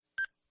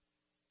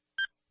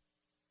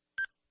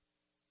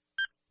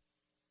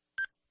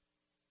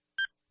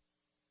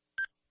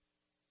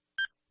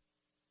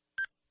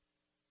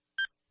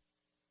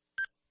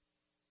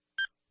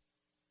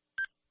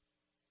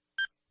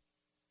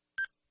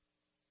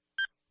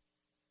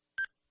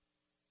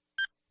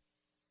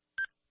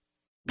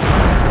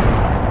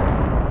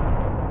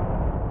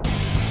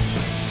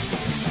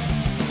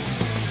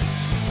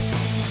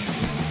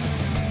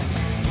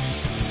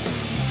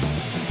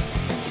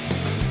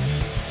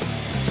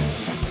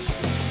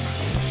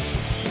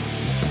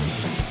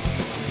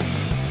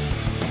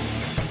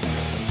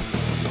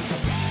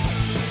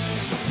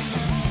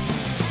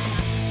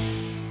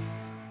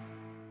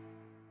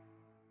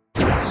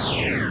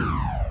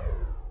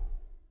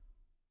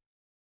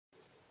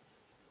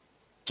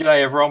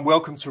G'day everyone,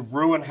 welcome to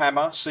Ruin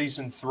Hammer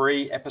Season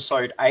 3,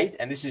 Episode 8,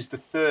 and this is the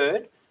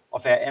third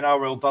of our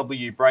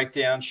NRLW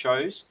breakdown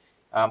shows,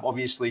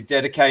 obviously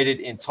dedicated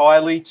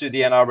entirely to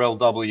the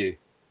NRLW.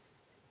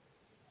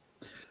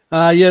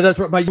 Yeah, that's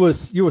right, mate.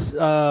 Your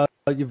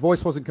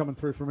voice wasn't coming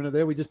through for a minute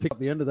there. We just picked up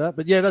the end of that.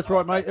 But yeah, that's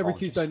right, mate. Every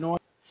Tuesday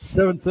night,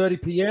 7:30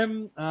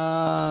 p.m.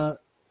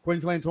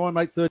 Queensland time,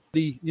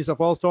 8:30 New South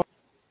Wales time.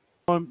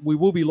 We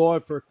will be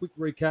live for a quick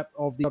recap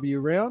of the W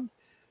round.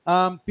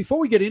 Before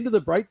we get into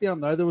the breakdown,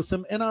 though, there was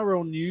some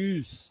NRLW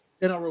news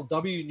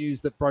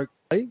that broke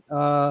today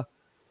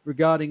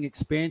regarding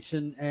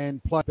expansion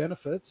and player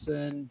benefits.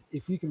 And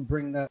if you can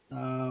bring that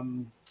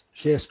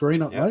share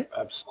screen up, mate.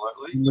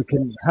 Absolutely. We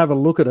can have a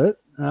look at it.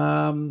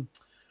 So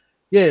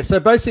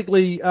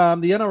basically, the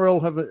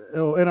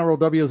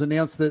NRLW has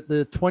announced that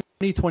the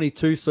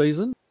 2022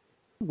 season,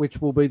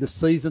 which will be the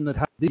season that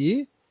happened this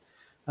year,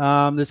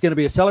 there's going to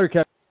be a salary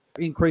cap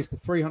increase to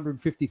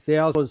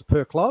 $350,000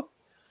 per club.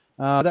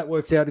 That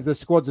works out if the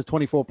squad's of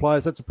 24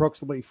 players, that's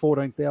approximately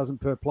 $14,000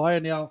 per player.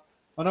 Now,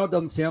 I know it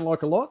doesn't sound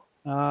like a lot.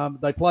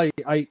 They play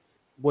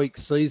 8-week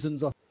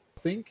seasons, I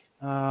think.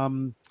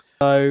 So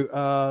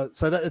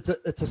that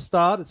it's a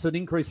start. It's an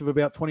increase of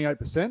about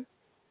 28%.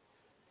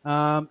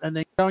 And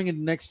then going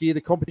into next year,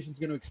 the competition is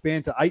going to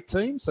expand to 8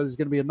 teams. So there's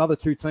going to be another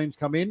 2 teams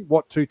come in.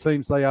 What 2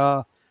 teams they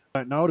are, I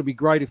don't know. It'd be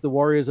great if the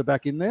Warriors are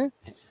back in there.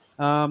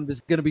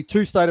 There's going to be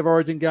 2 State of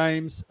Origin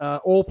games.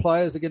 All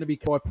players are going to be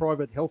covered by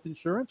private health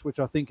insurance, which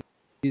I think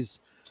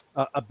is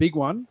a big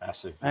one.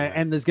 Massive. Yeah.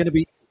 And there's going to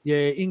be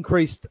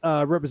increased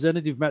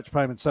representative match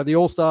payments. So the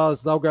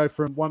All-Stars, they'll go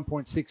from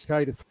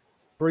 1.6K to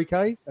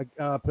 3K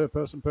per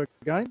person per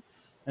game.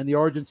 And the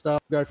Origin Stars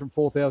will go from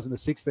 4,000 to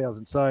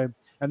 6,000. So,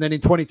 and then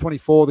in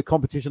 2024, the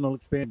competition will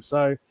expand.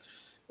 So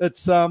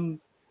it's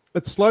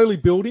slowly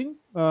building.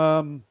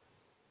 As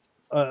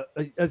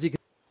you can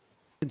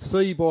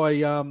see by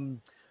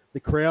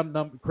the crowd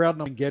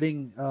number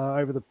getting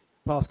over the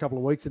past couple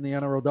of weeks in the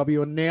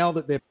NRLW, and now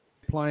that they're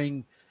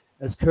playing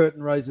as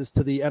curtain raisers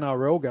to the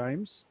NRL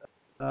games,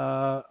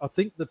 I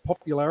think the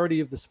popularity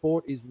of the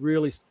sport is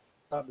really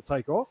starting to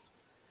take off.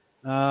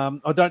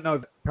 I don't know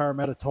if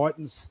Parramatta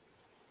Titans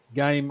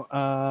game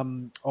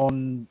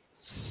on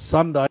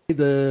Sunday,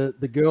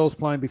 the girls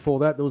playing before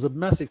that, there was a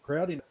massive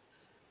crowd in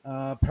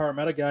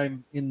Parramatta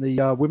game in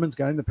the women's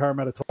game, the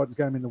Parramatta Titans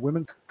game in the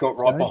women's Got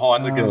right game.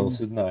 Behind the girls,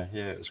 didn't they?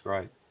 Yeah, it was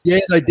great. Yeah,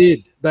 they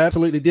did. They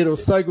absolutely did. It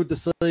was so good to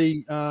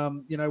see,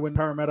 when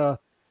Parramatta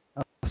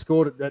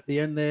scored at the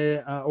end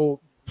there,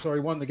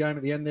 won the game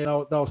at the end there.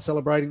 They were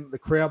celebrating. The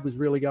crowd was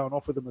really going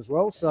off with them as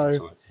well.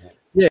 So,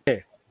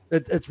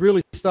 it's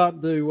really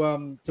starting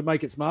to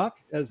make its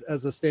mark as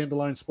a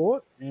standalone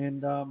sport.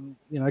 And,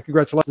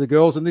 congratulations to the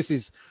girls. And this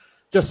is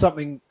just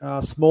something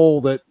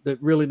small that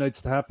really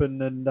needs to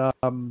happen. And I,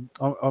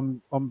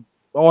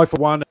 for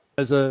one,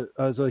 as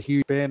a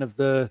huge fan of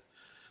the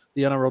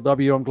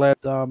NRLW, I'm glad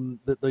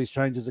that these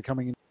changes are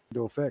coming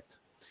into effect.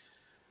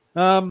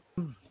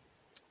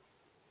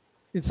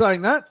 In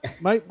saying that,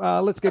 mate,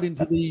 let's get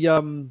into the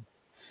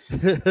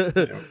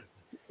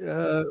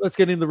let's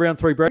get into the round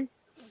 3 break.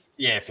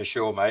 Yeah, for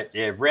sure, mate.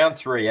 Yeah, round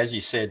 3, as you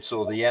said,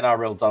 saw the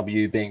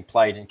NRLW being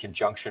played in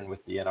conjunction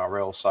with the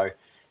NRL. So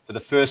for the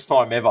first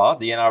time ever,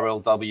 the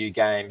NRLW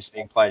games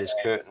being played as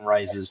curtain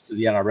raisers to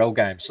the NRL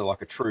games, so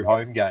like a true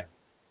home game.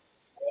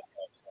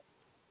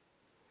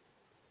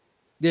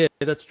 Yeah,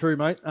 that's true,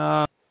 mate.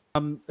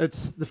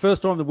 It's the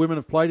first time the women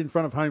have played in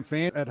front of home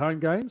fans at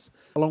home games,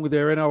 along with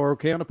their NRL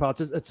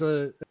counterparts.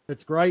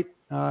 It's great.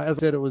 As I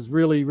said, it was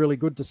really, really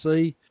good to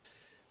see.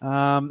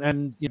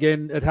 And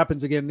again, it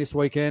happens again this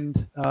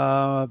weekend.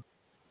 I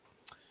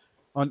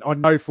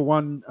know for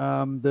one,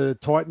 the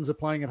Titans are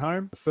playing at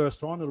home the first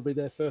time. It'll be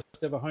their first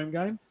ever home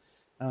game,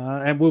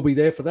 and we'll be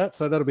there for that.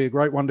 So that'll be a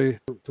great one to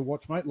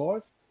watch, mate,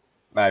 live.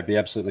 Mate, it'd be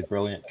absolutely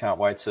brilliant. Can't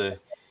wait to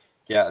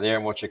get out there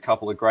and watch a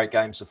couple of great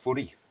games of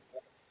footy.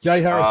 Jay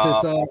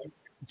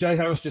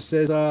Harris just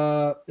says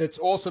it's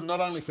awesome not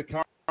only for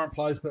current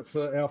players but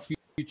for our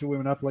future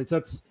women athletes.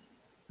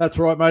 That's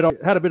right, mate. I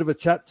had a bit of a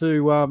chat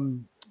to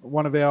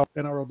one of our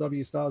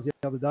NRLW stars the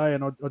other day,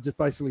 and I just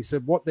basically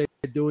said what they're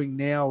doing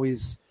now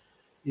is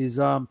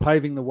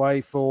paving the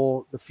way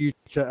for the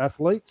future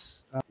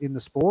athletes in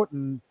the sport,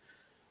 and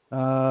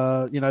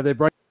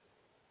they're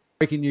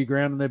breaking new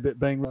ground, and they're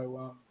being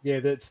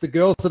it's the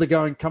girls that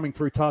are coming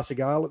through Tasha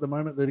Gale at the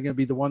moment that are going to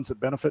be the ones that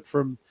benefit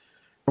from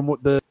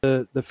what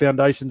the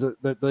foundations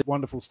that the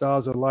wonderful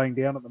stars are laying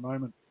down at the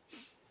moment.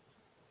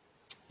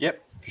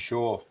 Yep, for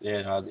sure.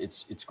 Yeah, no,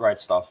 it's great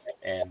stuff,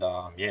 and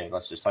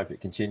let's just hope it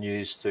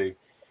continues to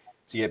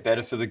get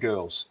better for the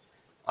girls.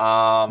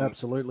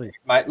 Absolutely,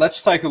 mate.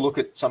 Let's take a look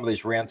at some of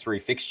these round 3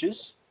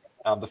 fixtures.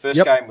 The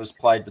first game was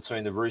played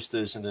between the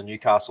Roosters and the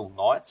Newcastle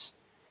Knights.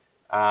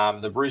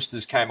 The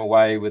Roosters came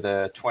away with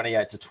a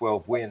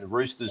 28-12 win. The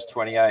Roosters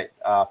 28.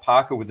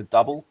 Parker with a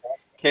double.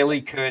 Kelly,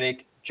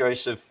 Koenig,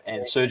 Joseph,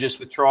 and Surgis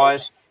with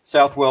tries.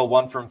 Southwell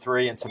 1 from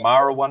 3, and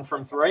Tamara 1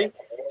 from 3.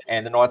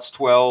 And the Knights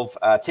 12,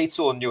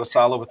 Teetsel and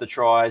Nuasala with the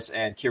tries,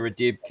 and Kira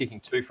Dibb kicking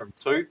 2 from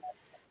 2.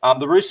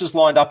 The Roosters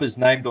lined up as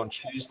named on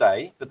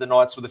Tuesday, but the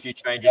Knights with a few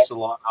changes to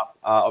line up.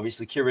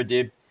 Obviously, Kira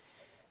Dibb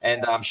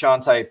and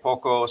Shante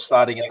Poko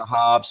starting in the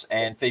halves,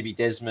 and Phoebe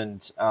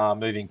Desmond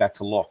moving back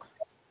to lock.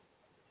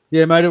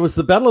 Yeah, mate, it was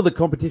the battle of the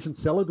competition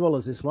cellar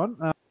dwellers, this one.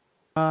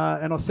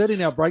 And I said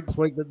in our break this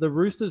week that the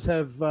Roosters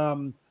have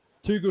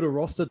too good a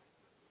roster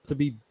to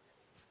be,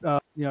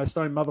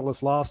 stone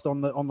motherless last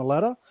on the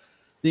ladder.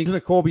 The inclusion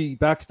of Corby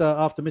Baxter,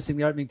 after missing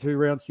the opening 2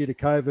 rounds due to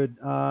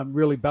COVID,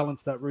 really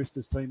balanced that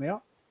Roosters team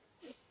out.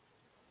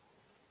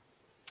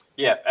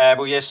 Yeah,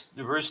 well, yes,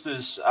 the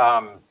Roosters,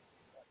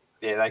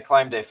 they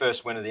claimed their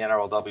first win of the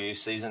NRLW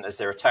season as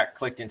their attack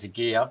clicked into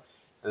gear.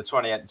 The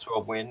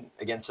 28-12 win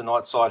against the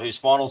Knights side, whose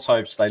finals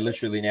hopes they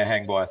literally now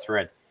hang by a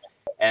thread.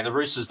 And the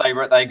Roosters, they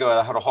had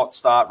a hot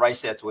start,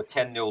 raced out to a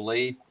 10-0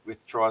 lead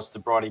with tries to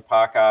Bridie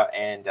Parker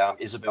and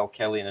Isabel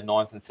Kelly in the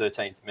 9th and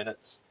 13th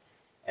minutes.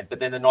 But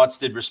then the Knights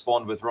did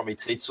respond with Romy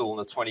Teitzel in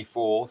the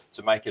 24th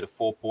to make it a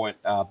 4-point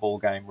ball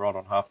game right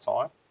on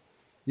halftime.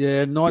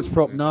 Yeah, Knights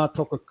prop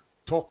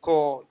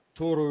Toko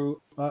Toru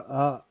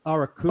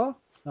Arakua.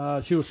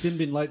 She was sin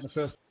bin late in the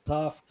first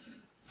half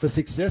for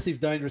successive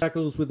dangerous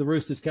tackles, with the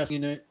Roosters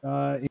catching it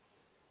early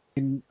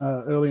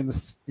in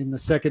the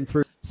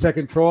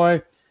second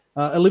try.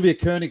 Olivia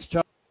Koenig's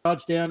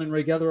charge down and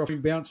regather off in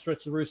bounce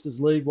stretched the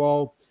Roosters' lead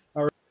while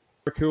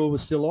Arakua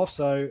was still off.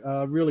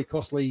 So really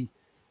costly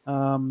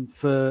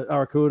for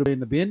Arakua to be in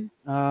the bin.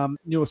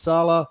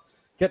 Nuasala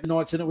kept the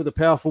Knights in it with a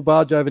powerful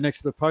barge over next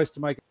to the post to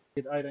make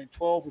it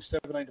 18-12 with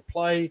 17 to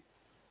play.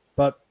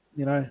 But,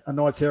 a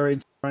Knights error in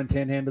own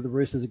 10-hand to the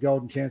Roosters a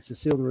golden chance to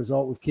seal the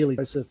result with Keely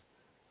Joseph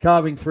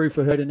carving through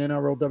for her an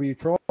NRLW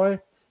try.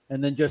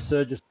 And then Jess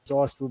Surgis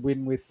iced would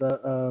win with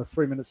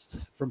 3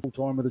 minutes from full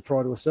time with a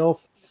try to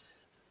herself.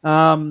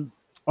 I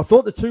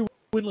thought the two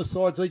winless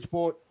sides each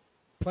brought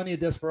plenty of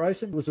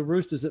desperation. It was the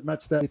Roosters that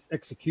matched that with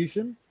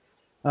execution.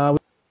 With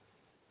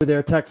their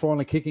attack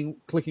finally clicking,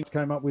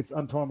 came up with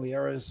untimely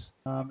errors.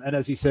 And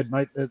as you said,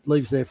 mate, it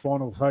leaves their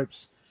final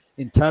hopes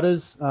in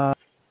tatters.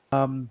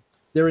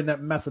 They're in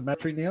that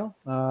mathematics now,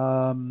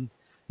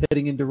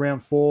 heading into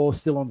round 4,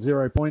 still on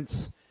 0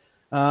 points.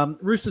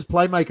 Roosters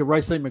playmaker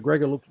Racine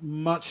McGregor looked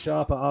much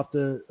sharper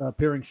after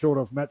appearing short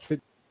of match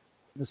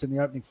fitness in the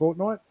opening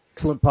fortnight.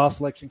 Excellent pass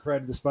selection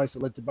created the space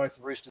that led to both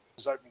the Roosters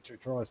opening 2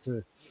 tries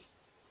too.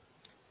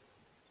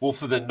 Well,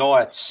 for the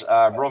Knights,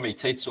 Romy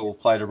Teitzel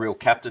played a real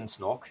captain's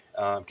knock,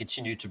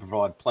 continued to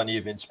provide plenty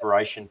of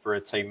inspiration for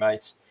her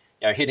teammates,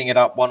 hitting it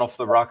up one off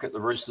the ruck at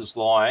the Roosters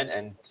line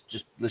and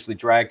just literally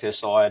dragged her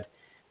side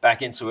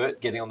back into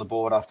it, getting on the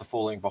board after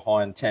falling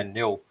behind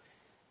 10-0.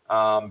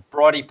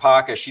 Bridie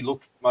Parker, she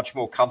looked much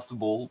more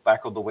comfortable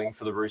back on the wing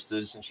for the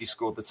Roosters, and she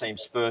scored the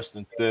team's first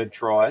and third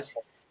tries,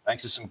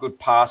 thanks to some good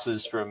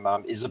passes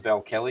from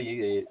Isabel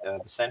Kelly, the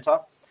centre,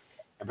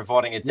 and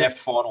providing a deft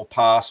final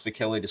pass for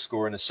Kelly to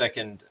score in a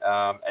second.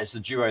 As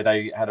the duo,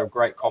 they had a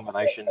great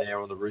combination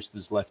there on the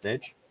Roosters' left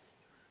edge.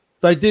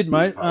 They did,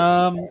 mate.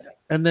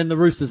 And then the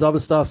Roosters' other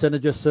star centre,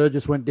 Jess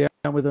Surgis, went down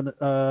with an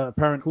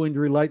apparent ankle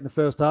injury late in the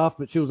first half,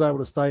 but she was able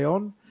to stay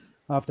on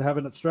after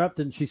having it strapped,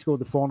 and she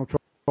scored the final try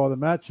of the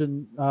match.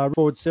 And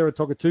forward Sarah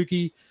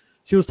Togatuki,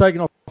 she was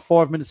taken off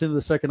 5 minutes into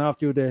the second half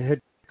due to a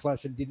head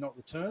clash and did not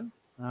return.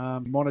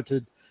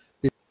 Monitored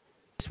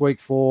this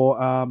week for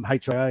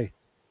HIA.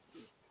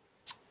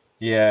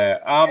 Yeah.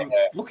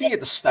 Looking at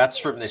the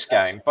stats from this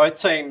game, both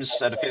teams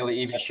had a fairly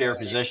even share of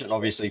possession,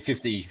 obviously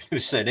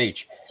 50%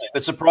 each.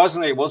 But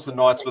surprisingly, it was the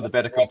Knights with a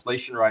better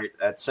completion rate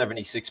at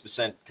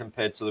 76%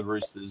 compared to the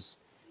Roosters'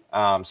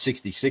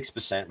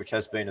 66%, which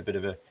has been a bit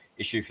of an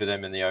issue for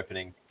them in the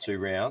opening 2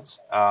 rounds.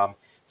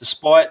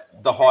 Despite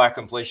the higher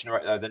completion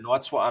rate, though, the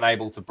Knights were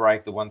unable to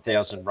break the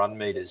 1,000 run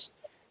metres.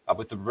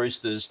 With the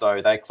Roosters,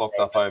 though, they clocked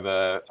up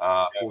over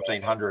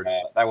 1,400.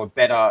 They were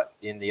better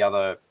in the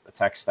other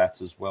attack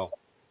stats as well.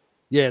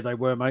 Yeah, they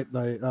were, mate.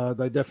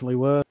 They definitely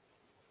were.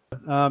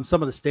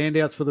 Some of the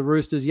standouts for the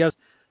Roosters, yes.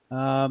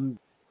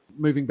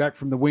 Moving back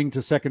from the wing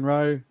to second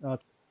row,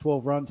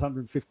 12 runs,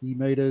 150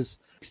 metres,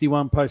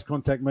 61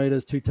 post-contact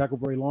metres, 2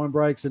 tackle-free line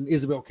breaks. And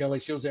Isabel Kelly,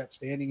 she was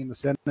outstanding in the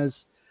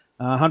centres.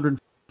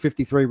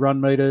 153 run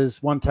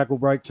metres, 1 tackle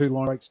break, 2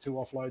 line breaks, 2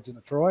 offloads and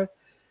a try.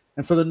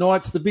 And for the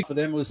Knights, the big for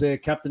them was their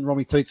captain,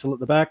 Romy Teitzel, at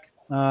the back.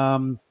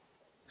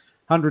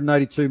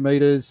 182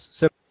 metres,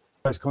 7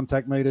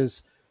 post-contact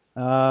metres,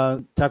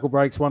 tackle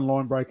breaks, 1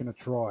 line break and a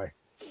try.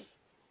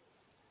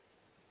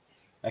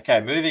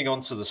 Okay, moving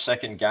on to the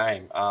second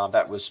game.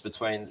 That was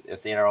between the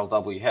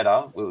NRLW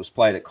header. It was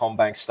played at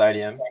CommBank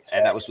Stadium,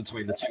 and that was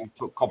between the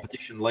 2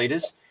 competition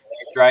leaders,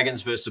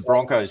 Dragons versus the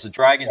Broncos. The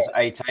Dragons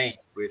 18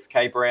 with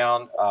Kay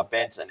Brown,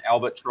 Bent and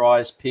Albert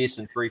tries,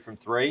 Pearson 3 from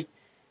 3,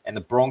 and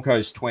the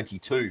Broncos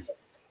 22.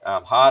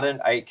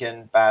 Harden,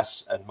 Aitken,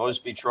 Bass and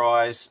Mosby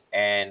tries,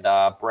 and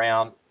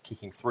Brown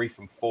kicking 3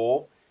 from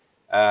 4.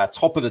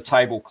 Top of the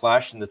table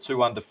clash in the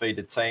 2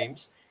 undefeated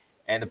teams.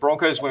 And the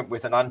Broncos went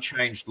with an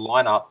unchanged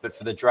lineup, but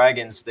for the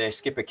Dragons, their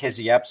skipper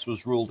Kezi Apps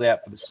was ruled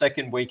out for the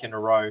second week in a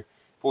row,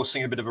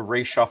 forcing a bit of a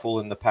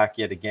reshuffle in the pack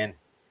yet again.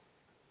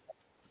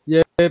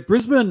 Yeah,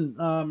 Brisbane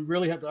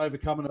really had to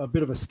overcome a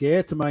bit of a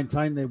scare to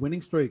maintain their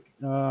winning streak,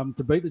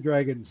 to beat the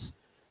Dragons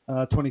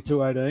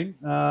 22-18. In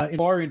a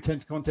fiery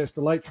intense contest,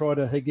 a late try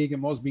to Hagiga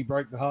Mosby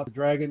broke the heart of the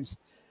Dragons,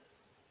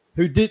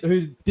 who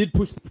did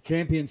push the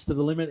champions to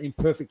the limit in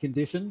perfect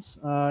conditions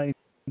in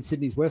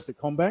Sydney's West at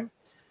Combank.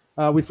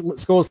 With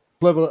scores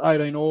level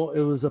at 18 all,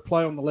 it was a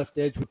play on the left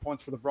edge with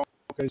points for the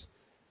Broncos,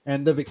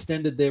 and they've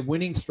extended their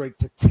winning streak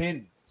to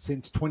 10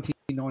 since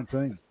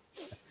 2019.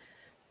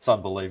 It's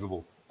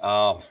unbelievable.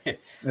 It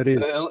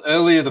is.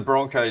 Earlier, the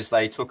Broncos,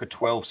 they took a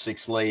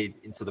 12-6 lead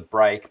into the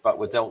break, but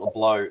were dealt a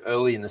blow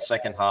early in the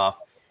second half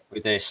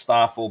with their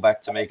star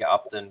fullback Tamika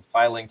Upton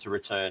failing to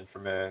return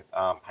from her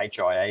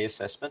HIA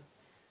assessment.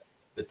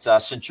 But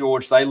St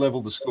George, they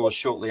levelled the score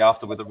shortly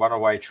after with a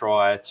runaway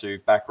try to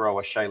back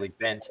rower Shaylee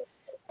Bent,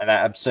 and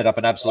that set up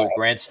an absolute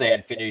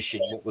grandstand finish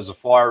in what was a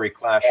fiery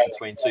clash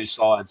between two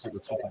sides at the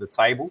top of the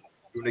table.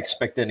 You wouldn't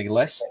expect any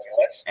less.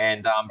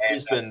 And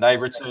Brisbane, they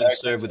returned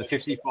serve with a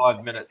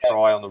 55-minute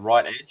try on the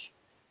right edge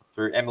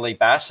through Emily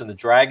Bass, and the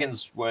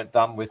Dragons weren't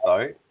done with,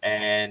 though.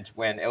 And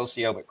when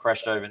Elsie Albert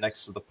crashed over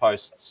next to the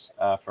posts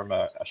from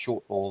a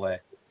short ball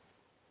there.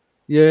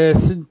 Yeah,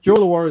 St George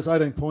Warriors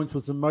 18 points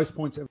was the most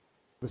points ever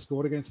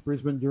scored against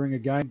Brisbane during a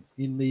game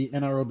in the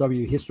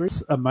NRLW history.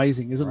 It's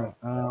amazing, isn't it?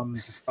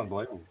 It's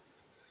unbelievable.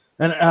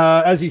 And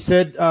as you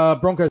said,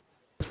 Broncos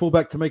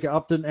fullback Tamika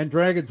Upton and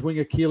Dragons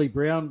winger Keely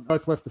Brown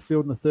both left the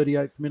field in the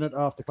 38th minute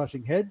after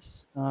clashing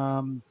heads.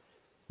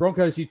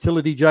 Broncos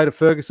utility Jada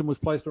Ferguson was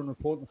placed on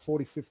report in the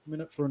 45th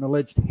minute for an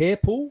alleged hair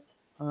pull.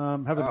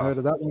 Haven't heard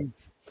of that one.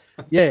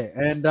 Yeah,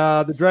 and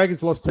the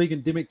Dragons lost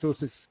Tegan Dimmick to a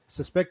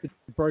suspected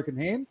broken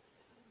hand.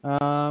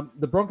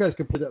 The Broncos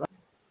completed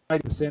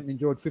 80% and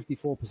enjoyed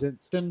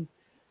 54%.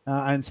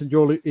 And St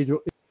George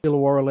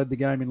Illawarra led the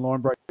game in line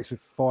breaks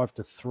with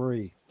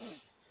 5-3.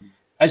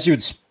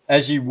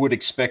 As you would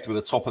expect with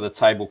a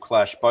top-of-the-table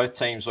clash, both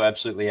teams were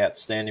absolutely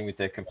outstanding with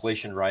their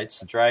completion rates.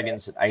 The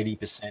Dragons at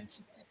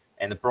 80%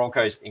 and the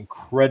Broncos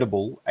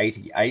incredible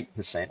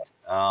 88%.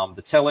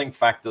 The telling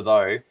factor,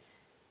 though,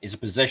 is a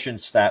possession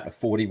stat of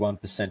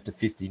 41% to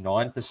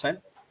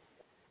 59%.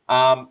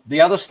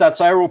 The other stats,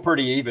 they are all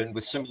pretty even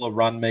with similar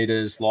run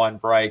meters, line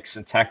breaks,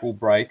 and tackle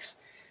breaks.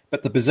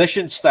 But the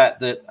possession stat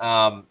that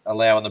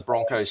allowing the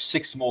Broncos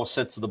 6 more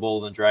sets of the ball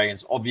than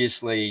Dragons,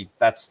 obviously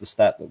that's the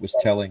stat that was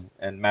telling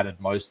and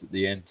mattered most at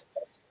the end.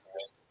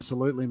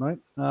 Absolutely, mate.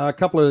 A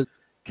couple of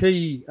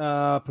key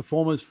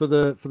performers for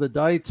the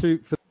day.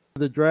 For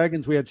the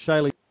Dragons, we had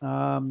Shaylee,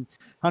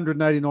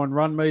 189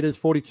 run meters,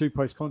 42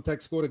 post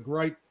contact, scored a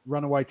great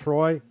runaway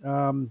try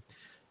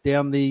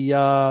down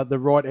the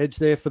right edge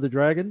there for the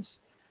Dragons.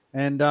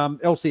 And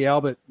Elsie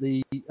Albert,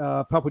 the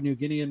Papua New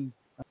Guinean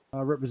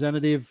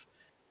representative,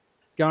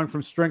 going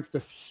from strength to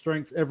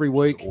strength every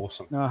week.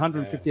 Awesome.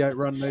 158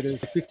 run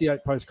meters,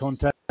 58 post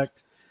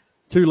contact,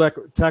 2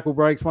 tackle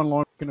breaks, 1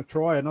 line and a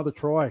try, another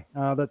try.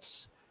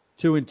 That's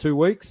 2 in 2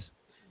 weeks.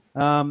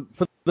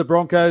 For the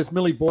Broncos,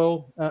 Millie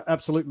Boyle,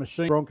 absolute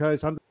machine.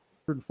 Broncos,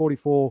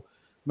 144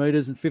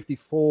 meters and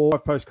 54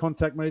 post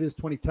contact meters,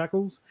 20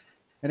 tackles.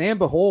 And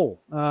Amber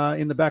Hall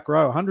in the back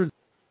row,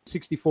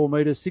 164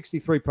 meters,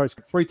 63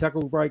 post, 3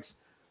 tackle breaks,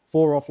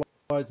 4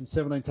 offloads and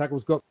 17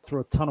 tackles. Got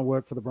through a ton of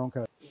work for the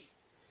Broncos.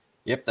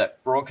 Yep,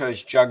 that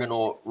Broncos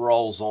juggernaut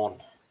rolls on.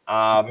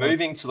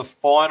 Moving to the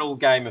final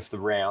game of the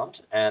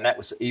round, and that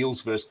was the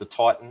Eels versus the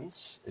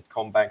Titans at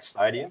Combank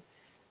Stadium.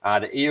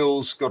 The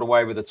Eels got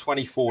away with a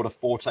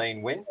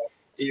 24-14 win.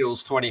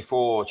 Eels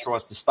 24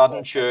 tries to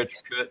Studden, Church,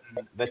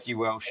 Curtin, Vetty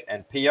Welsh,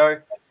 and Pio.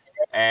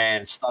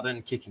 And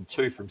Studden kicking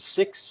 2 from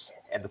 6.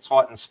 And the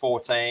Titans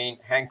 14,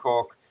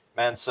 Hancock,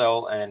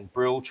 Mansell, and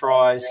Brill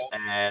tries.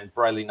 And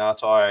Brayley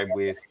Nartai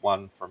with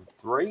 1 from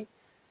 3.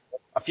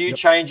 A few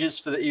changes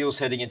for the Eels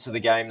heading into the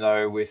game,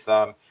 though, with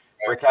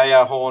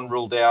Rekaya Horn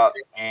ruled out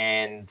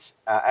and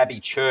Abby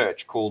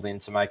Church called in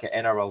to make an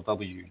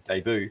NRLW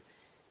debut.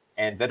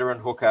 And veteran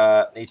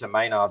hooker Nita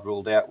Maynard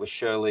ruled out, with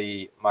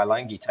Shirley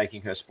Mailangi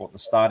taking her spot in the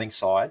starting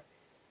side.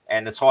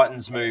 And the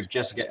Titans moved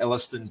Jessica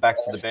Elliston back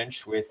to the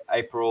bench with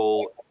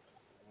April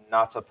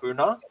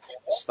Natapuna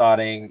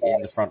starting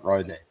in the front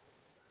row there.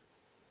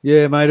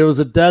 Yeah, mate, it was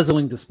a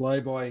dazzling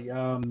display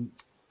by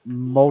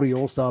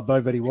multi-all-star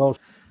Bo Vetty Welsh,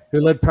 who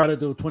led Parramatta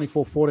to a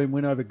 24-14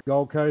 win over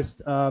Gold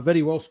Coast.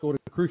 Vetty Welsh scored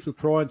a crucial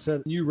try and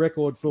set a new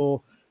record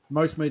for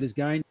most metres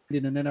gained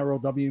in an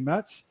NRLW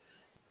match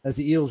as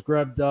the Eels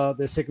grabbed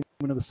their second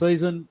win of the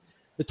season.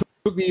 It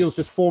took the Eels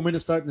just 4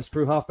 minutes to open this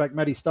through halfback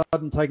Maddie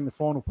Studden, taking the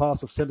final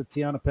pass of centre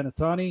Tiana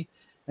Penatani.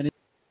 And in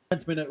the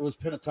 10th minute, it was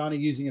Penatani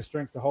using her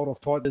strength to hold off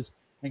Tigers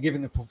and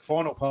giving the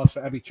final pass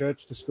for Abby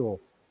Church to score.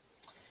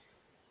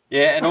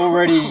 Yeah, and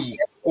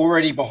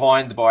already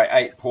behind by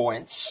 8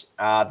 points,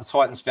 the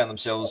Titans found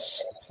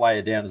themselves a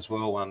player down as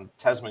well when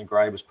Tasman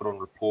Gray was put on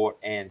report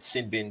and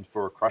Sinbin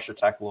for a crusher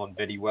tackle on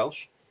Vetty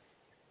Welsh.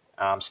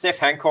 Steph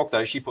Hancock,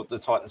 though, she put the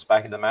Titans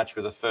back in the match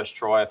with her first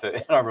try of her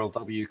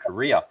NRLW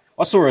career.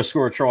 I saw her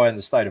score a try in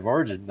the State of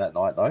Origin that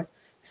night, though.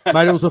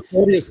 Mate, it was her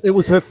 40th. It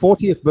was her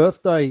 40th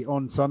birthday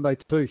on Sunday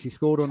too. She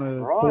scored on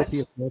her Right.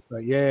 40th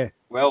birthday. Yeah.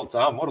 Well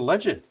done. What a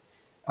legend.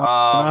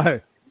 I know.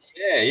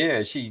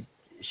 Yeah.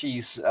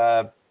 She's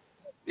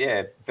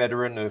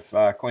veteran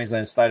of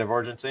Queensland State of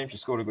Origin team. She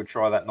scored a good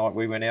try that night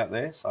we went out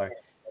there. So,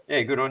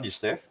 yeah, good on you,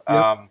 Steph.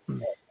 Yep.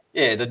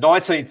 The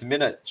 19th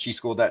minute she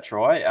scored that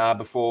try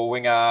before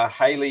winger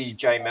Hayley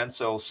J.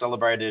 Mansell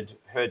celebrated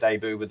her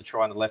debut with a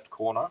try in the left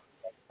corner.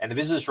 And the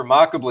visitors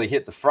remarkably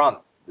hit the front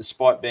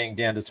despite being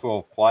down to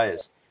 12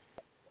 players.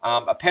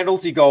 A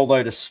penalty goal,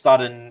 though, to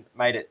Studden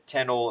made it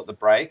 10-all at the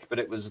break, but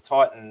it was the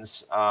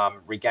Titans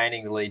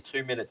regaining the lead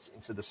 2 minutes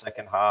into the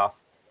second half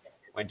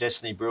when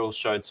Destiny Brill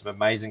showed some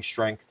amazing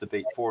strength to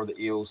beat four of the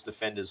Eels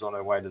defenders on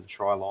her way to the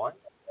try line.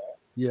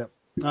 Yeah.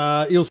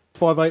 Eels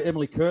 5'8",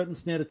 Emily Curtin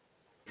snared a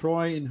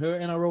try in her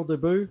NRL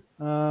debut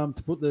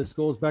to put the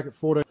scores back at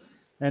 14.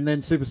 And then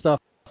superstar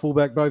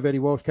fullback Bo Vetti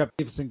Walsh,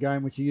 magnificent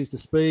game, which she used the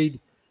speed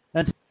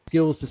and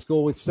skills to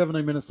score with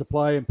 17 minutes to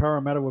play, and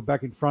Parramatta were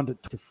back in front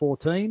at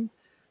 14.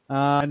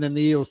 And then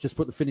the Eels just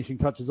put the finishing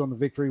touches on the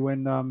victory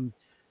when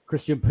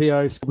Christian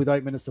Pio scored with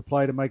 8 minutes to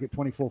play to make it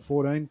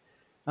 24-14.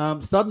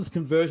 Studden's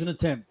conversion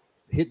attempt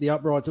hit the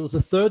uprights. It was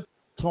the third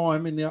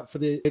time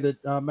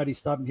that Maddie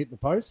Studden hit the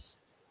posts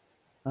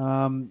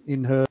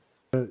in her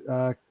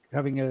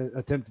having an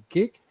attempted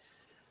kick.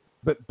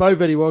 But Bo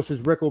Vetti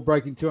Walsh's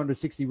record-breaking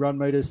 260 run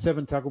metres,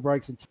 7 tackle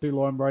breaks and 2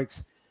 line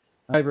breaks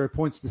over a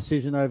points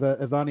decision over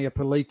Ivania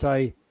Polite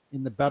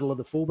in the battle of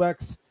the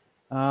fullbacks.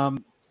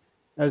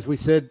 As we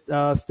said,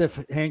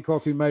 Steph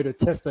Hancock, who made a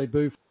test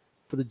debut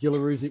for the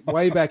Jillaroos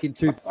way back in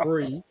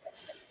 2003,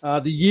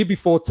 the year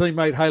before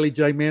teammate Hayley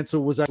J.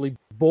 Mansell was actually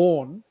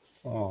born.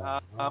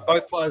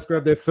 Both players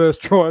grabbed their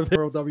first try of their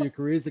LW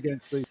careers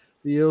against the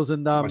Eels.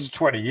 And almost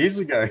 20 years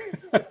ago.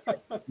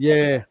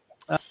 Yeah.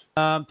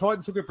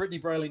 Titans took a Brittany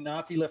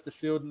Brayley-Nati, left the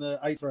field in the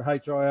 8th for a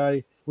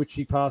HIA, which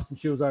she passed, and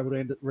she was able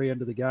to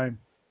re-enter the game.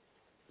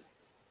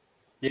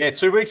 Yeah,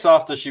 2 weeks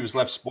after she was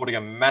left sporting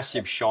a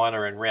massive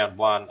shiner in round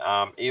 1,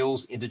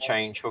 Eels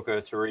interchange hooker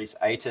Therese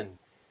Ayton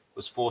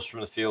was forced from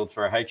the field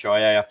for a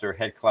HIA after a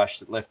head clash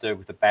that left her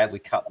with a badly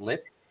cut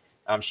lip.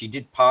 She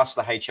did pass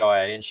the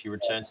HIA and she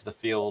returned to the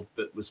field,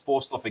 but was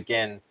forced off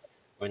again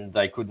when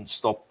they couldn't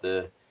stop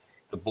the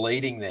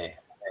bleeding there.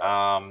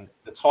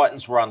 The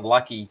Titans were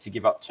unlucky to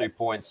give up 2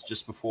 points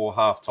just before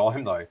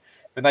half-time, though.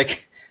 But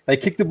they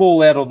kicked the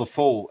ball out on the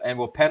full and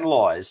were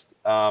penalised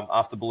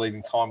after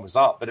believing time was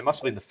up. But it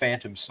must have been the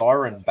Phantom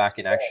Siren back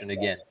in action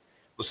again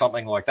or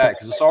something like that,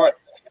 because the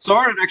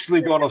Siren had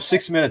actually gone off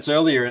 6 minutes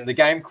earlier and the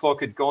game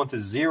clock had gone to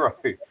 0,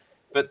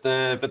 but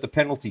the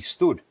penalty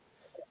stood.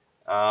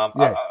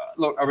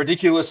 Look, a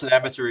ridiculous and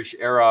amateurish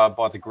error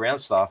by the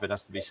ground staff, it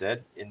has to be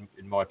said, in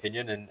my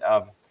opinion, and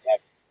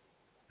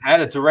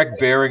had a direct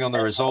bearing on the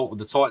result, with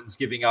the Titans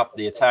giving up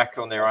the attack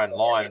on their own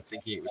line and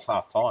thinking it was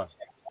half-time.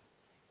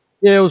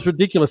 Yeah, it was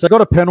ridiculous. They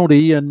got a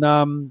penalty, and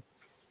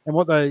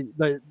what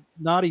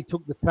Nati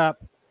took the tap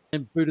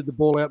and booted the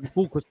ball out in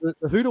full because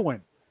the hooter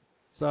went.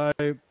 So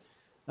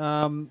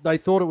they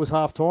thought it was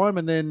half-time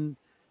and then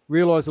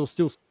realised there was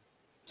still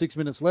 6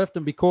 minutes left,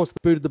 and because they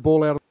booted the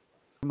ball out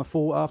on the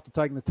full after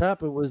taking the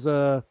tap, it was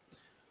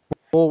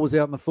ball was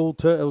out in the full.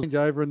 It was change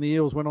over, and the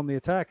Eels went on the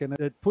attack, and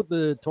it put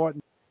the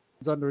Titans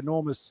under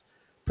enormous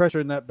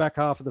pressure in that back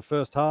half of the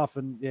first half,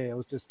 and yeah, it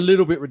was just a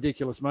little bit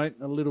ridiculous, mate.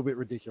 A little bit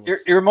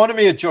ridiculous. It reminded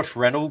me of Josh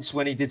Reynolds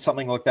when he did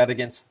something like that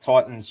against the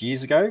Titans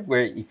years ago,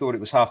 where he thought it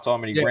was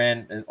halftime and he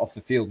ran off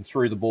the field and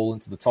threw the ball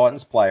into the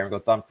Titans player and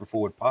got dumped for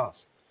forward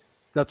pass.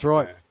 That's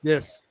right.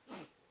 Yes.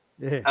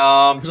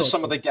 Yeah. Just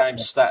some of the game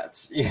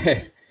stats.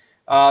 Yeah.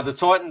 The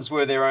Titans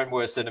were their own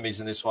worst enemies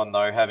in this one,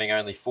 though, having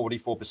only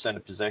 44%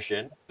 of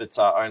possession, but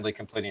only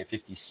completing at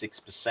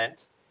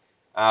 56%.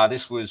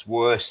 This was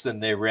worse than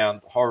their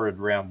horrid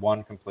round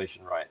 1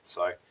 completion rate.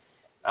 So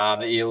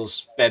the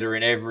Eels better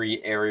in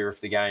every area of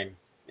the game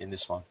in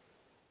this one.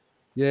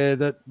 Yeah,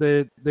 that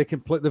they're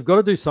complete. They've got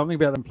to do something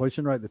about the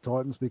completion rate, the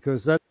Titans,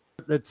 because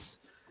that's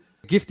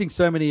gifting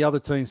so many other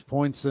teams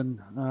points, and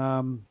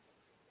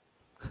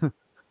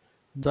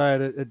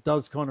it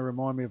does kind of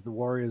remind me of the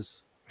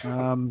Warriors.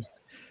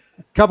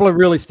 Couple of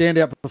really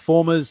standout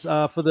performers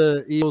for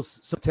the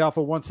Eels.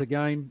 Taufa once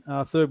again,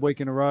 third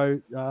week in a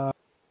row.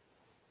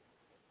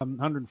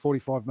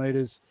 145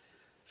 metres,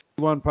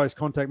 51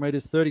 post-contact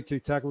metres, 32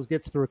 tackles,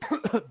 gets through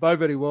Bo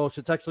Vetti Walsh.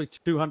 It's actually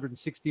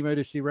 260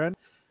 metres she ran,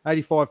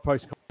 85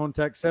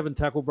 post-contact, 7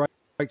 tackle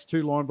breaks,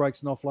 2 line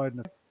breaks and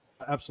offload.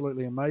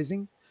 Absolutely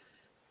amazing.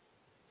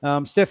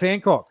 Steph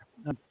Hancock,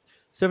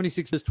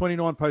 76 metres,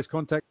 29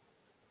 post-contact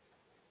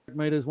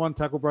metres, 1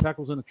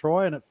 tackles and a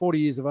try, and at 40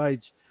 years of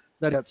age,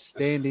 that's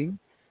outstanding.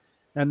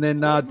 And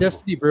then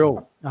Destiny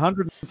Brill,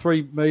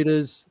 103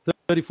 metres,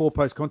 34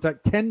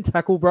 post-contact, 10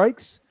 tackle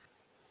breaks,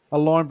 a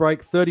line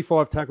break,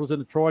 35 tackles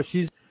and a try.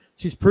 She's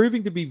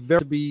proving to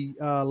be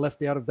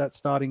left out of that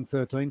starting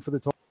 13 for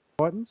the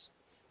Titans.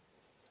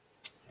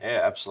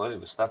 Yeah, absolutely.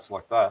 With stats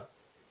like that.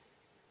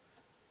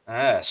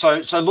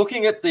 So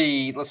looking at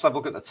let's have a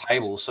look at the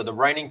table. So the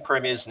reigning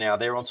premiers now,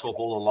 they're on top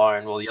all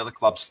alone, while the other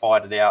clubs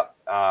fight it out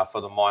for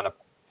the minor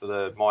for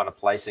the minor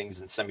placings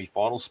and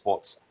semi-final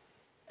spots.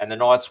 And the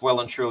Knights well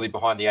and truly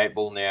behind the 8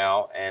 ball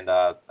now, and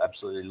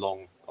absolutely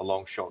a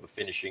long shot of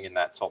finishing in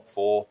that top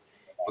 4.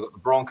 We've got the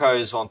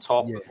Broncos on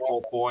top with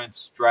 4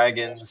 points,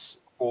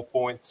 Dragons 4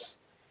 points,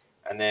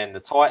 and then the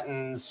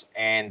Titans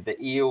and the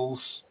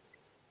Eels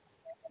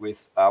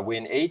with a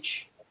win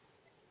each.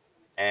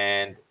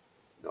 And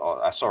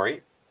so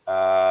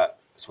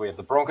we have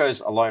the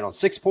Broncos alone on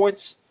 6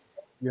 points.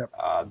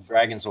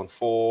 Dragons on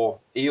 4,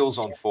 Eels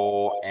on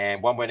 4,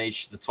 and 1 win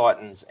each. The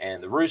Titans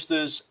and the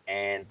Roosters,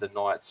 and the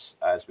Knights,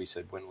 as we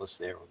said, winless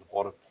there on the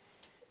bottom.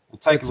 We'll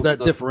take that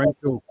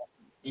differential.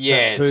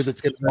 Yeah,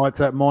 that's getting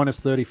Knights at minus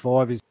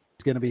 35 is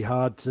going to be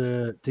hard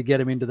to get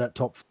them into that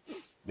top.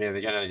 Yeah,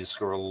 they're going to need to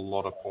score a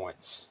lot of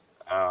points.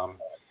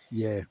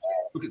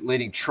 Look at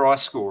leading try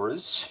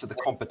scorers for the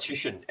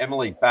competition.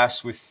 Emily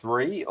Bass with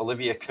 3,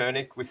 Olivia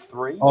Koenig with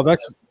 3. Oh,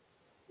 that's...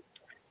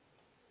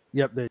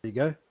 Yep, there you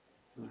go.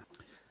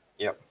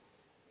 Yep.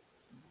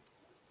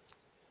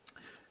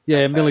 Yeah,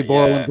 okay, Millie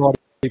Boyle and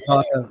Bridie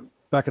Parker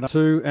backing up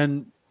 2.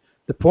 And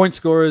the point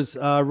scorers,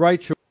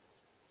 Rachel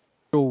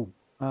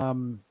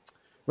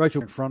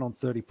in front on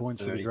 30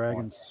 points 30 for the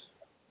Dragons.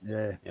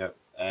 Yeah. Yep.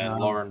 And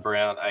Lauren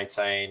Brown,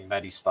 18.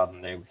 Maddie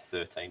Studden there with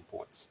 13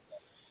 points.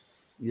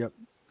 Yep.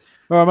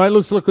 All right, mate,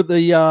 let's look at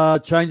the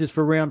changes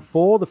for round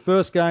 4. The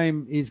first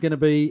game is going to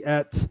be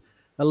at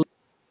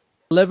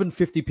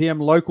 11:50 p.m.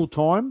 local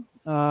time,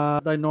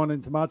 day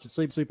 19th of March at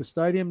Super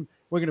Stadium.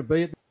 We're going to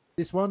be at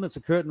this one. It's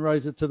a curtain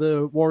raiser to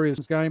the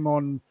Warriors game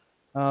on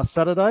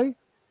Saturday.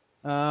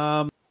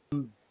 For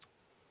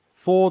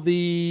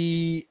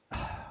the...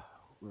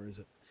 Where is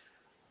it?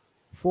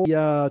 For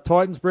the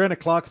Titans, Brianna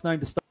Clark's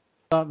named to start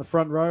in the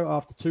front row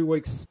after 2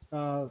 weeks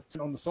on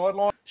the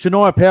sideline.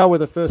 Shania Powell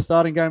with her first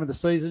starting game of the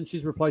season.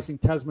 She's replacing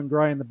Tasman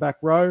Gray in the back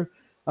row.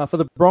 For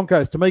the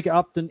Broncos, Tamika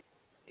Upton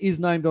is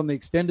named on the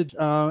extended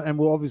and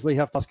will obviously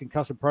have to pass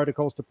concussion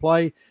protocols to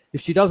play.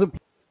 If she doesn't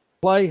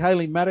play,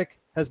 Hayley Maddock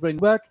has been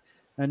back,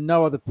 and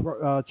no other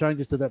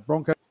changes to that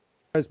Broncos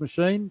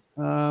machine.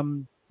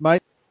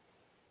 Mate,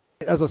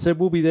 as I said,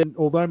 we'll be there.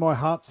 Although my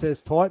heart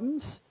says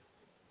Titans,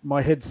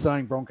 my head's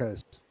saying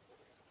Broncos.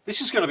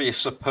 This is going to be a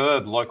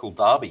superb local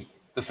derby.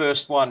 The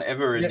first one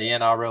ever in the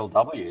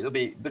NRLW.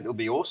 It'll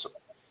be awesome.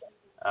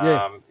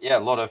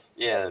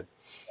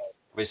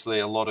 Obviously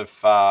a lot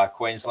of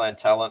Queensland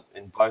talent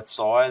in both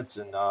sides,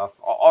 and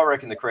I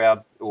reckon the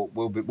crowd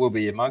will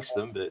be amongst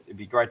them. But it'd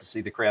be great to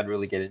see the crowd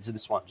really get into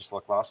this one, just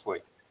like last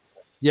week.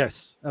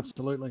 Yes,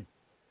 absolutely.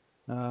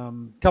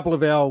 Couple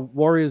of our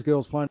Warriors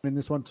girls playing in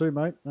this one too,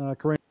 mate.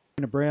 Karina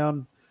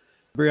Brown,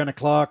 Brianna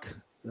Clark,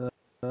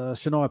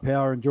 Shania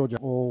Power, and Georgia,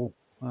 all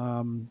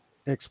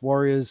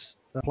ex-Warriors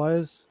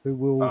players who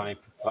will... Vani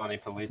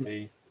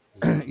Politi.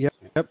 Yep.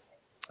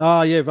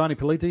 Vani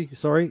Politi,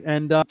 sorry.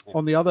 And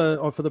on the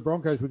other, for the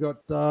Broncos, we've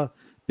got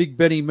Big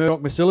Benny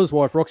Murdoch-Masilla's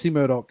wife, Roxy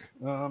Murdoch,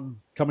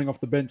 coming off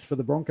the bench for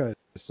the Broncos.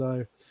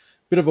 So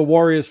bit of a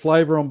Warriors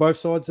flavour on both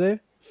sides there.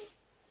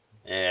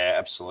 Yeah,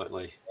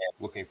 absolutely.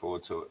 Looking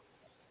forward to it.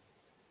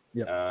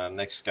 Yep.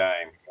 Next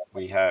game,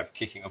 we have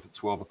kicking off at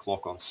 12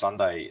 o'clock on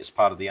Sunday as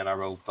part of the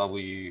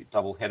NRLW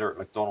doubleheader at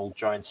McDonald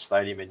Jones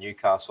Stadium in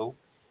Newcastle.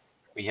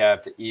 We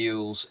have the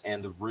Eels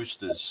and the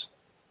Roosters.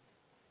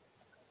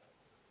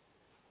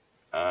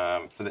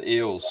 For the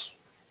Eels,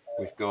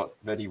 we've got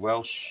Vetti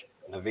Welsh,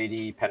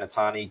 Navidi,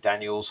 Panatani,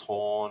 Daniels,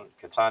 Horn,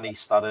 Katani,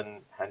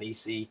 Studden,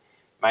 Hanisi,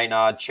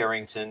 Maynard,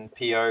 Cherrington,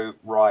 Pio,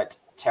 Wright,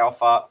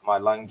 Taufa,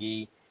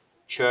 Mailangi,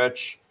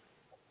 Church,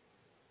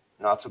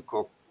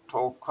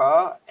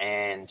 Natukotoka,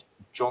 and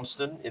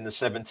Johnston in the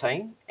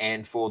 17.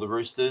 And for the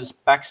Roosters,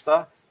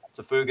 Baxter,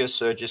 Tafuga,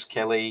 Surgis,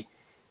 Kelly,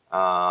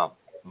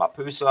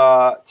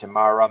 Mapusa,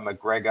 Tamara,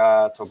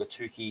 McGregor,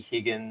 Togatuki,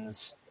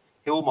 Higgins,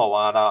 Hill,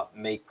 Moana,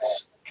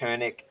 Meeks,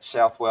 Koenig,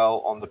 Southwell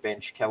on the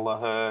bench,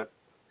 Kelleher,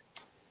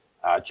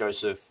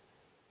 Joseph,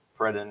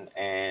 Predin,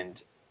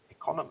 and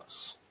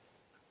Economist.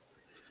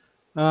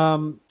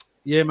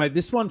 Yeah, mate,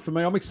 this one for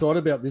me, I'm excited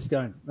about this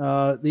game.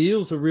 The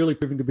Eels are really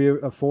proving to be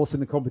a force in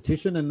the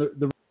competition, and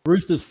the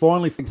Roosters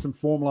finally found some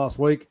form last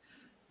week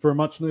for a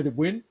much-needed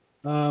win.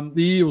 The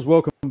Eels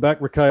welcome back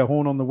Rakea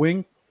Horn on the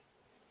wing,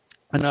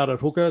 and Nada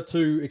Hooker,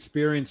 2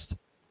 experienced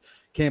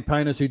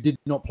campaigners who did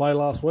not play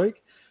last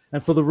week.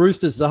 And for the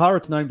Roosters,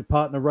 Zahara's named to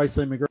partner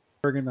Racine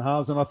McGregor in the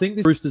halves, and I think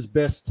this is Roosters'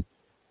 best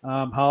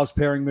halves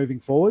pairing moving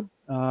forward.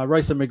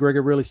 Racine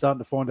McGregor really starting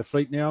to find her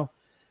feet now.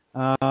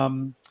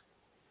 And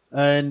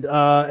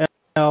our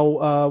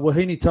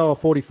Wahine Toa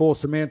 44,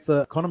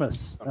 Samantha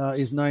Economist,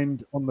 is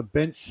named on the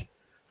bench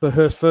for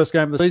her first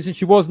game of the season.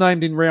 She was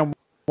named in round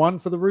 1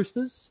 for the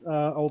Roosters,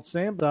 old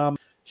Sam.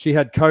 She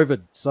had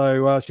COVID,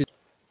 so she's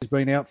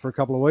been out for a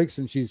couple of weeks,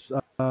 and she's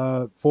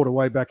fought her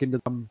way back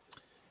into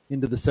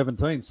the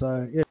 17.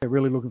 So, yeah,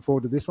 really looking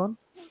forward to this one.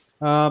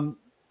 I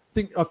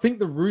think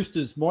the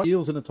Roosters might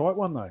Eels in a tight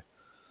one, though.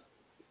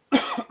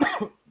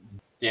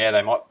 Yeah,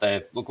 they might.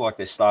 They look like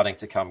they're starting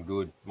to come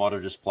good. Might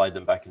have just played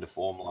them back into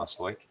form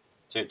last week.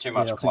 Too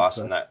much class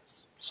in that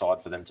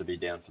side for them to be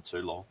down for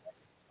too long.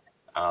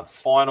 The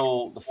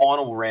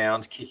final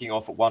round kicking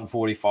off at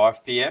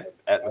 1:45 p.m.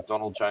 at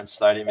McDonald Jones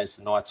Stadium is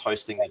the Knights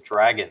hosting the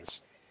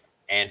Dragons.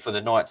 And for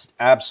the Knights,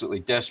 absolutely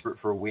desperate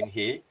for a win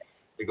here,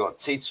 we've got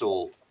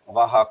Tietzel,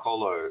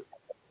 Vahakolo,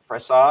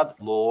 Fressard,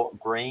 Law,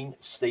 Green,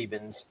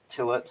 Stevens,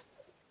 Tillett,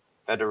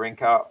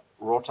 Federinka,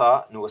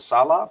 Rota,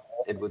 Nuasala,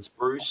 Edwards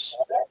Bruce,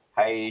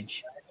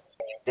 Page,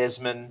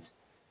 Desmond,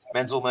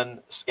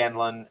 Menzelman,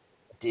 Scanlon,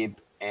 Dibb,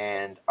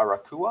 and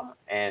Arakua.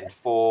 And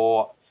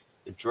for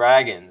the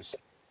Dragons,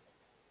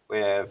 we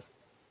have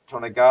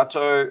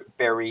Tonagato,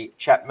 Berry,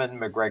 Chapman,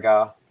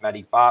 McGregor,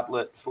 Matty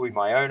Bartlett, Fui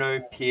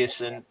Maiono,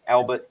 Pearson,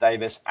 Albert,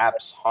 Davis,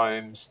 Apps,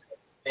 Holmes,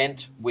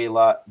 Bent,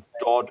 Wheeler,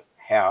 Dodd,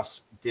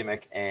 House,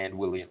 Dimmock, and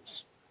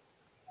Williams.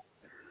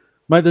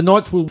 Mate, the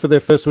Knights will for their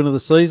first win of the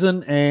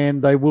season,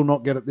 and they will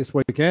not get it this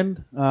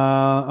weekend,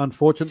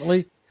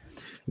 unfortunately.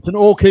 It's an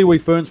all-Kiwi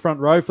Ferns front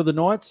row for the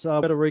Knights.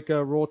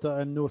 Federica, Rota,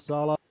 and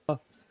Nuasala.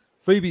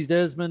 Phoebe's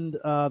Desmond,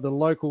 the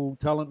local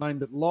talent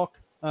named at lock.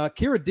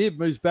 Kira Dibb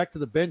moves back to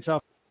the bench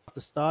after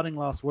starting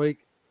last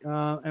week.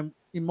 And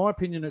in my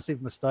opinion, it's a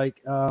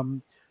mistake.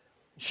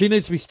 She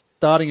needs to be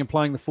starting and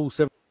playing the full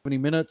 70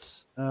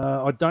 minutes.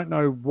 I don't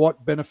know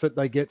what benefit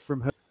they get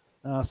from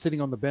her sitting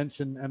on the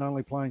bench and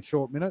only playing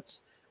short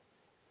minutes.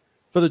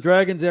 For the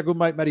Dragons, our good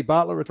mate Matty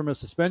Bartlett from a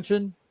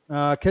suspension.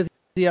 Kezi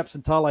Apps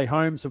and Tale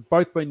Holmes have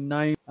both been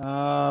named,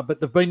 but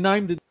they've been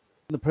named in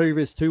the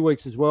previous 2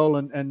 weeks as well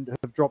and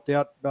have dropped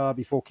out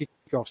before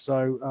kickoff.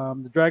 So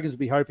the Dragons will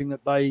be hoping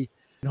that they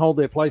can hold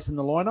their place in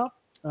the lineup.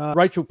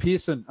 Rachel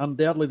Pearson,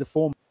 undoubtedly the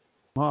form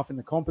half in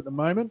the comp at the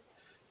moment,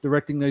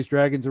 directing these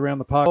Dragons around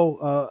the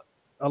park.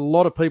 A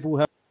lot of people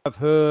have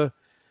her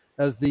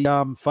as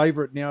the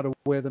favourite now to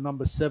wear the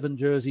number 7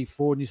 jersey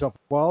for New South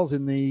Wales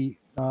in the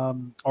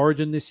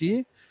Origin this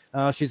year.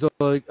 She's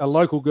a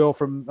local girl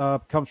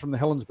comes from the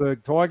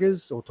Helensburgh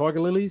Tigers or Tiger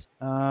Lilies,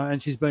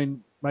 and she's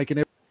been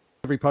making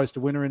every post a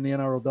winner in the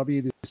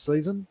NRLW this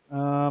season.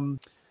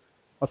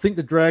 I think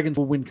the Dragons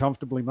will win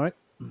comfortably, mate.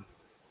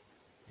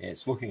 Yeah,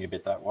 it's looking a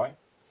bit that way.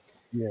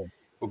 Yeah.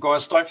 Well,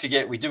 guys, don't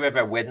forget, we do have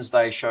our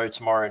Wednesday show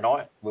tomorrow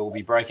night. We'll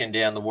be breaking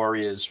down the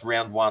Warriors'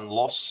 round 1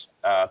 loss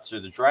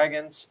to the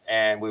Dragons,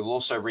 and we will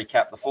also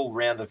recap the full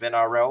round of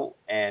NRL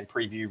and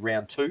preview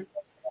round 2.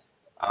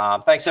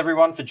 Thanks,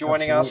 everyone, for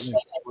joining us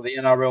for the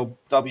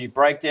NRLW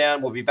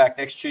breakdown. We'll be back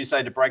next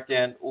Tuesday to break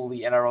down all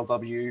the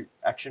NRLW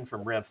action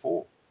from round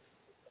 4.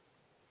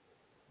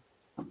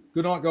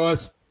 Good night,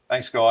 guys.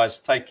 Thanks, guys.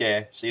 Take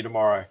care. See you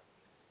tomorrow.